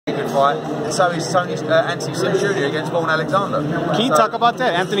fight, and so is Anthony Sims Jr. against Vaughan Alexander. Can you talk about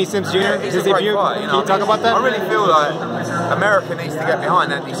that, Anthony Sims Jr.? Yeah, it's a great fight, Can you talk about that? I really feel like America needs to get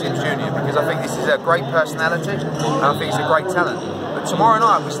behind Anthony Sims Jr. because I think this is a great personality, and I think he's a great talent. But tomorrow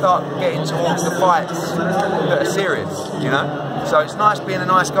night we start getting towards the fights that are serious, you know? So it's nice being a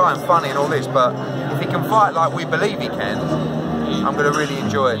nice guy and funny and all this, but if he can fight like we believe he can, I'm going to really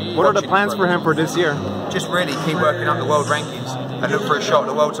enjoy it. What are the plans for him for this year? Just really keep working up the world rankings and look for a shot at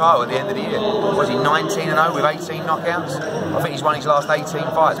the world title at the end of the year. Was he 19-0 with 18 knockouts? I think he's won his last 18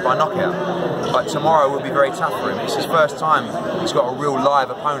 fights by knockout. But tomorrow will be very tough for him. It's his first time he's got a real live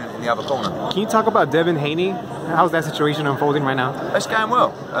opponent in the other corner. Can you talk about Devin Haney? How's that situation unfolding right now? It's going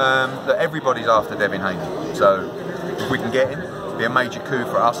well. Everybody's after Devin Haney. So if we can get him, it'll be a major coup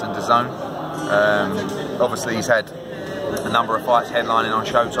for us and dazn. Obviously he's had a number of fights headlining on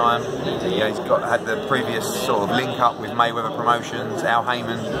Showtime. You know, he's had the previous sort of link up with Mayweather Promotions. Al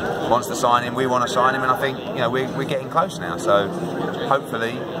Heyman wants to sign him. We want to sign him, and I think we're getting close now. So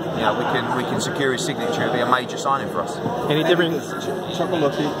hopefully, we can secure his signature. It'll be a major signing for us. Any different? Does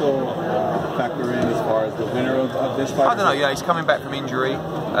Chocolatito factor in as far as the winner of this fight? I don't know. Yeah, he's coming back from injury.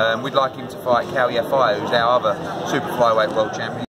 We'd like him to fight Cal Yafai, who's our other super flyweight world champion.